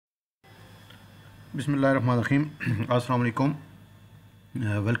Bismillahirrahmanirrahim. Assalamu alaikum.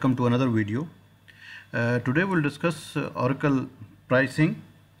 Welcome to another video. Today we'll discuss Oracle pricing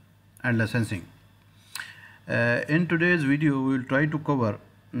and licensing. In today's video, we will try to cover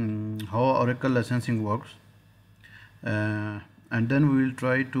how Oracle licensing works, and then we will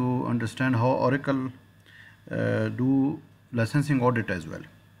try to understand how Oracle do licensing audit as well.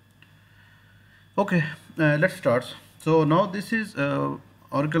 Okay, let's start. So now this is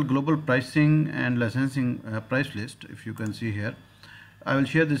Oracle Global Pricing and Licensing price list. If you can see here, I will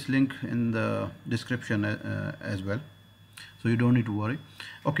share this link in the description as well, so you don't need to worry.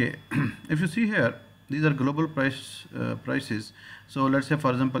 Okay, if you see here, these are global prices. So let's say,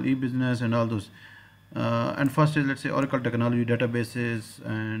 for example, e-business and all those. And first is, let's say, Oracle technology databases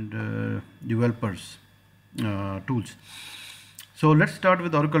and developers tools. So let's start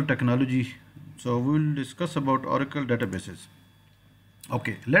with Oracle technology. So we will discuss about Oracle databases.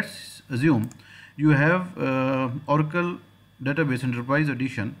 Okay, let's assume you have Oracle Database Enterprise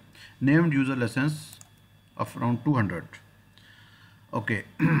Edition named user license of around 200. Okay,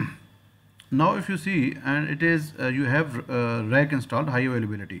 now if you see, and it is you have rack installed, high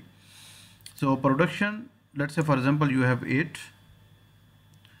availability. So production, let's say, for example, you have 8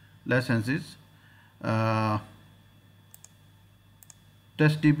 licenses, test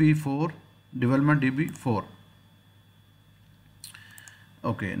DB 4, development DB 4.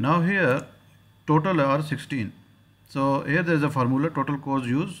 Okay, now here total are 16. So here there is a formula, total cores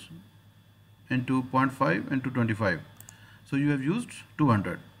used into 0.5 into 25. So you have used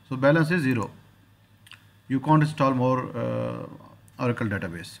 200. So balance is 0. You can't install more Oracle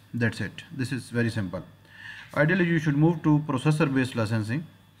database. That's it. This is very simple. Ideally, you should move to processor based licensing,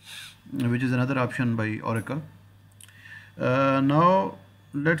 which is another option by Oracle. Now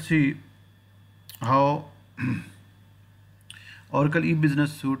let's see how Oracle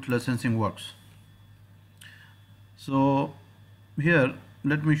e-business suite licensing works. So here,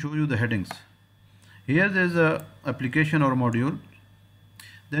 let me show you the headings. Here there is a application or module.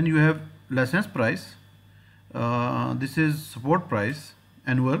 Then you have license price. This is support price,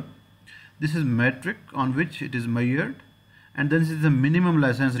 annual. This is metric on which it is measured, and then this is the minimum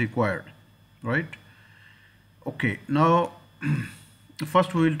license required, right? Okay, now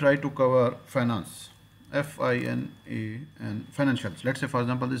first we will try to cover finance. F-I-N-A and financials. Let's say, for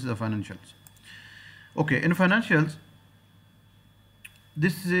example, this is the financials. Okay, in financials,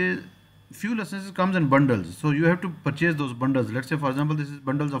 this is few licenses comes in bundles. So you have to purchase those bundles. Let's say, for example, this is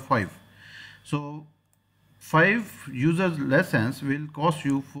bundles of 5. So 5 users license will cost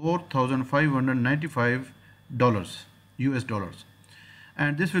you $4,595 US dollars.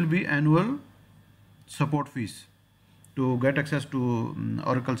 And this will be annual support fees to get access to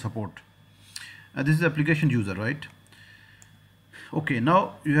Oracle support. This is application user, right? Okay,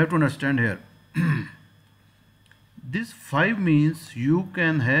 now you have to understand here. This 5 means you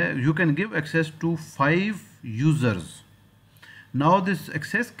can give access to 5 users. Now this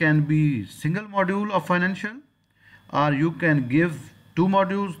access can be single module of financial, or you can give 2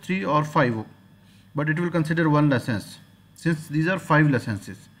 modules, 3 or 5, but it will consider 1 license since these are 5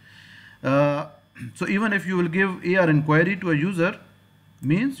 licenses. So even if you will give AR inquiry to a user,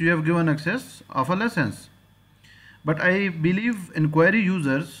 means you have given access of a license. But I believe inquiry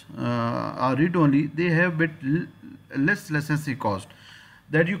users are read-only, they have bit less licensing cost.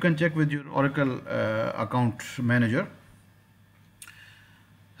 That you can check with your Oracle account manager.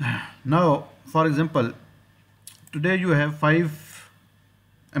 Now, for example, today you have 5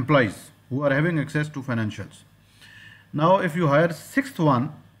 employees who are having access to financials. Now, if you hire 6th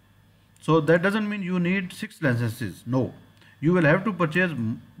one, so that doesn't mean you need 6 licenses. No. You will have to purchase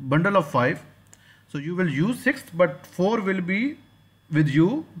bundle of 5. So you will use 6th, but 4 will be with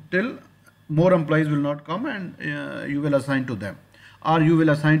you till more employees will not come, and you will assign to them, or you will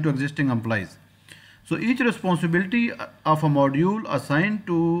assign to existing employees. So each responsibility of a module assigned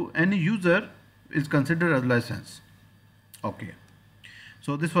to any user is considered as license. Okay.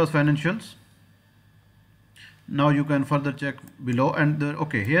 So this was financials. Now you can further check below, and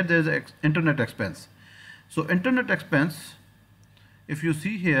okay, here there is internet expense. So internet expense, if you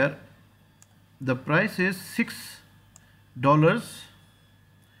see here, the price is $6,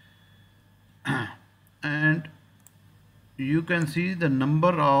 and you can see the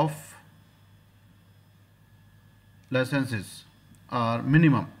number of licenses are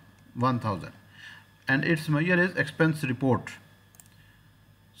minimum 1000, and its measure is expense report.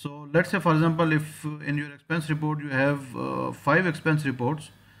 So let's say, for example, if in your expense report you have 5 expense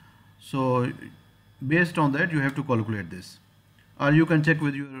reports, so based on that you have to calculate this, or you can check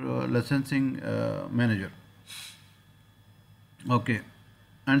with your licensing manager. Okay,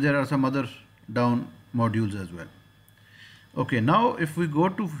 and there are some other down modules as well. Okay, now if we go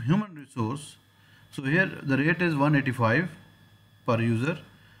to human resource, so here the rate is 185 per user,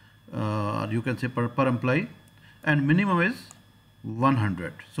 you can say per employee, and minimum is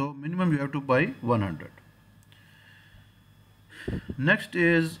 100. So minimum you have to buy 100. Next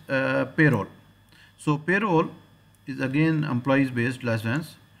is payroll. So payroll is again employees based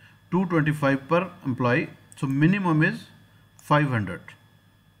license, 225 per employee. So minimum is 500.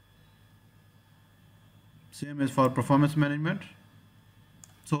 Same as for performance management.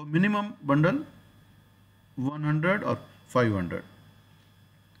 So minimum bundle 100 or 500.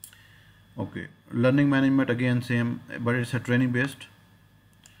 Okay, learning management again same, but it's a training based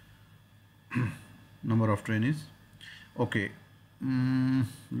number of trainees. Okay,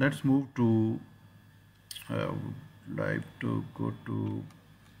 let's move to like to go to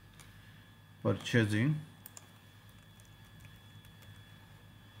purchasing.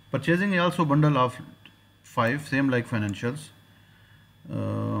 Purchasing is also bundle of 5, same like financials.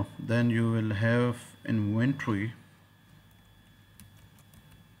 Then you will have inventory.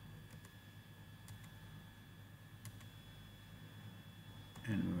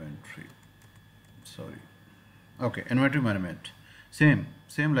 Okay, inventory management, same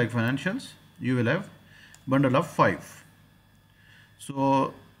like financials. You will have bundle of 5.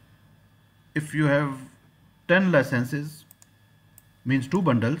 So if you have 10 licenses, means 2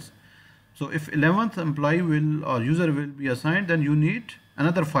 bundles. So if 11th employee will or user will be assigned, then you need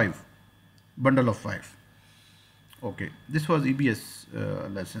another 5, bundle of 5. Okay, this was EBS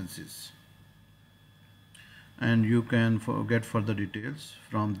licenses, and you can get further details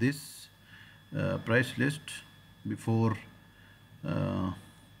from this price list before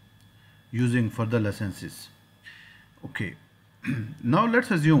using further licenses. Okay, now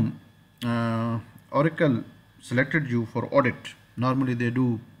let's assume Oracle selected you for audit. Normally they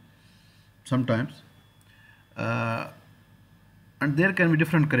do sometimes, and there can be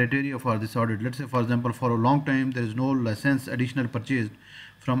different criteria for this audit. Let's say, for example, for a long time there is no license additional purchased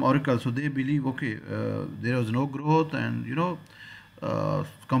from Oracle, so they believe, okay, there is no growth, and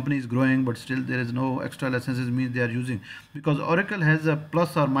company is growing, but still there is no extra licenses, means they are using, because Oracle has a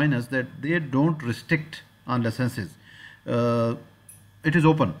plus or minus that they don't restrict on licenses. It is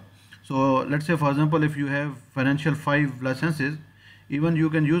open. So let's say, for example, if you have financial 5 licenses, even you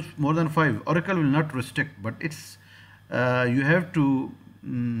can use more than 5. Oracle will not restrict, but it's you have to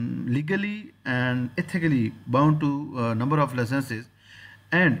legally and ethically bound to number of licenses,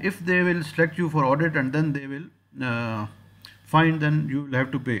 and if they will select you for audit and then they will fine, then you will have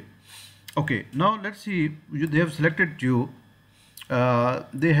to pay. Okay, now let's see, they have selected you.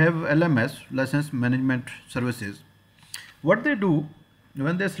 They have LMS, license management services. What they do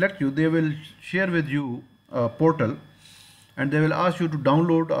when they select you, they will share with you a portal, and they will ask you to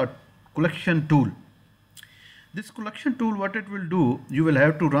download a collection tool. This collection tool, what it will do, you will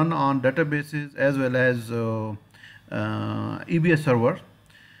have to run on databases as well as EBS server.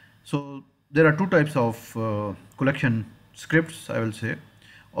 So there are 2 types of collection scripts, I will say: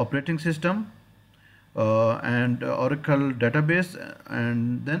 operating system and Oracle database,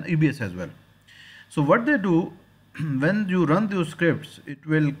 and then EBS as well. So what they do, when you run those scripts, it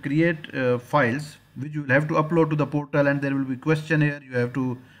will create files which you will have to upload to the portal, and there will be questionnaire. You have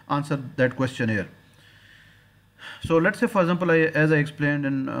to answer that questionnaire. So let's say, for example, as I explained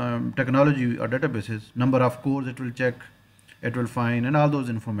in technology or databases, number of cores it will check, it will find, and all those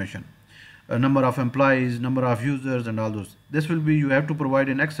information. Number of employees, number of users, and all those. This will be, you have to provide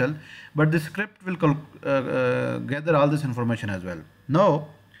in Excel, but the script will gather all this information as well. Now,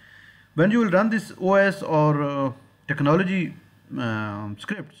 when you will run this OS or technology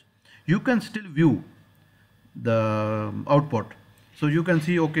scripts, you can still view the output. So you can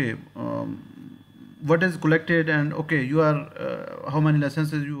see, okay, what is collected, and okay, you are how many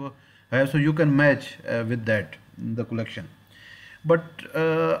licenses you have, so you can match with that, the collection. But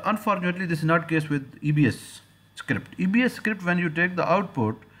unfortunately, this is not case with EBS script. EBS script, when you take the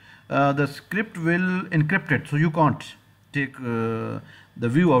output, the script will encrypt it, so you can't take the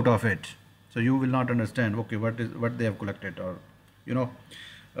view out of it. So you will not understand, okay, what they have collected, or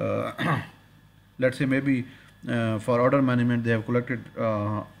let's say maybe for order management they have collected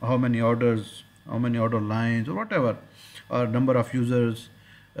how many orders, how many order lines, or whatever, or number of users,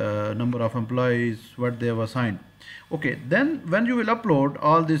 number of employees, what they have assigned. Okay, then when you will upload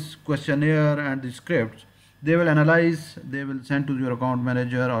all this questionnaire and the scripts, they will analyze, they will send to your account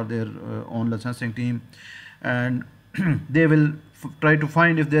manager or their own licensing team, and they will try to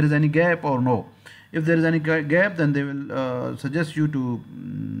find if there is any gap or no. If there is any gap, then they will suggest you to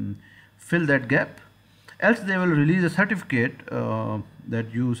fill that gap, else they will release a certificate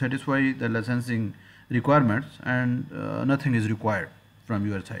that you satisfy the licensing requirements, and nothing is required from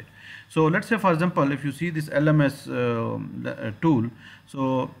your side. So let's say, for example, if you see this LMS tool,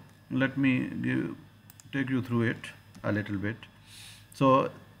 so let me take you through it a little bit. So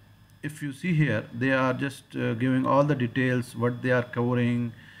if you see here, they are just giving all the details, what they are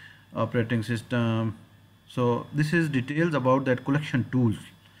covering, operating system. So this is details about that collection tools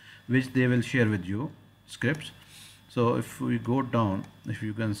which they will share with you, scripts. So if we go down, if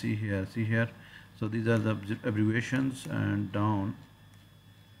you can see here, so these are the abbreviations, and down,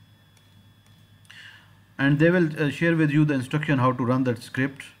 and they will share with you the instruction how to run that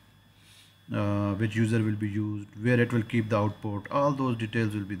script, which user will be used, where it will keep the output, all those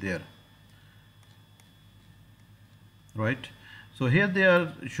details will be there, right? So here they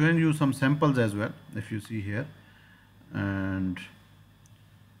are showing you some samples as well, if you see here, and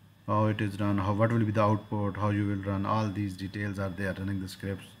how it is run, what will be the output, how you will run, all these details are there, running the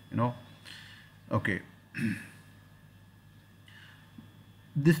scripts, okay.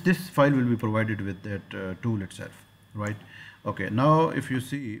 This file will be provided with that tool itself, right? Okay, now if you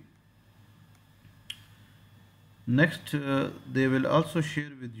see next, they will also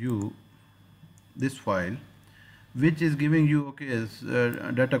share with you this file which is giving you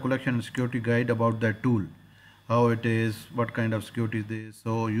data collection and security guide about that tool, how it is, what kind of security it is.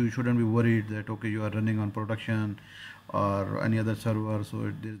 So you shouldn't be worried that you are running on production or any other server, so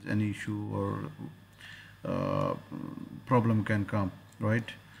if there's any issue or problem can come, right?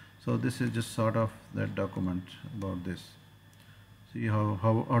 So this is just sort of that document about this. See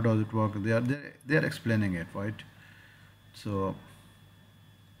how does it work? They are explaining it, right? So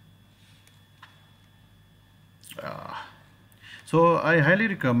I highly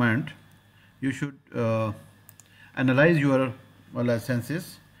recommend you should analyze your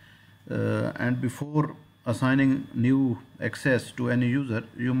licenses, and before assigning new access to any user,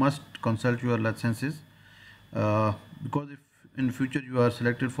 you must consult your licenses, because if in future you are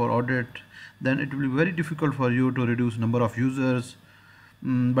selected for audit, then it will be very difficult for you to reduce number of users,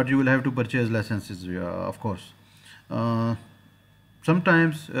 but you will have to purchase licenses, of course.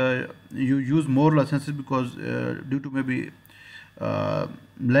 Sometimes you use more licenses because due to maybe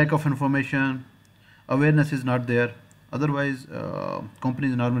lack of information, awareness is not there. Otherwise,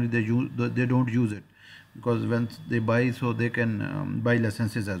 companies normally they don't use it, because when they buy, so they can buy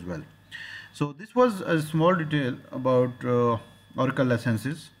licenses as well. So this was a small detail about Oracle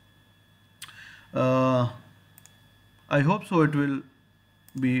licenses. I hope so it will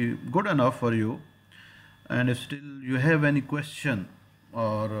be good enough for you, and if still you have any question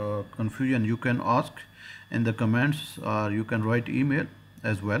or confusion, you can ask in the comments, or you can write email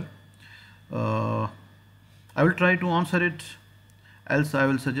as well. I will try to answer it, else I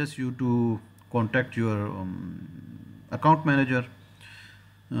will suggest you to contact your account manager.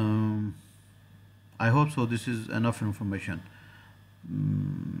 I hope so this is enough information,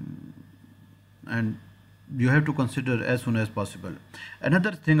 and you have to consider as soon as possible.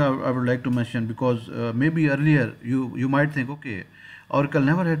 Another thing I would like to mention, because maybe earlier you might think, okay, Oracle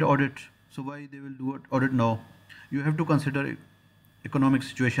never had audit, so why they will do audit now? You have to consider economic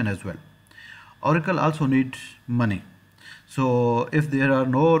situation as well. Oracle also needs money, so if there are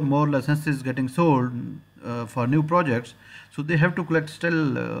no more licenses getting sold for new projects, so they have to collect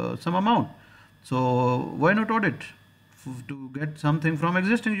still some amount. So why not audit to get something from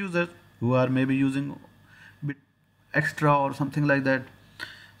existing users who are maybe using bit extra or something like that.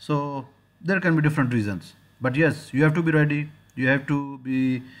 So there can be different reasons, but yes, you have to be ready, you have to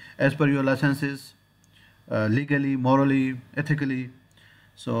be as per your licenses, legally, morally, ethically.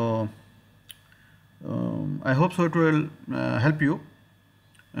 So I hope so it will help you,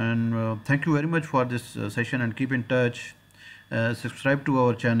 and thank you very much for this session, and keep in touch, subscribe to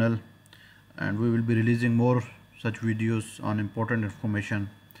our channel, and we will be releasing more such videos on important information.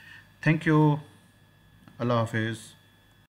 Thank you. Allah Hafiz.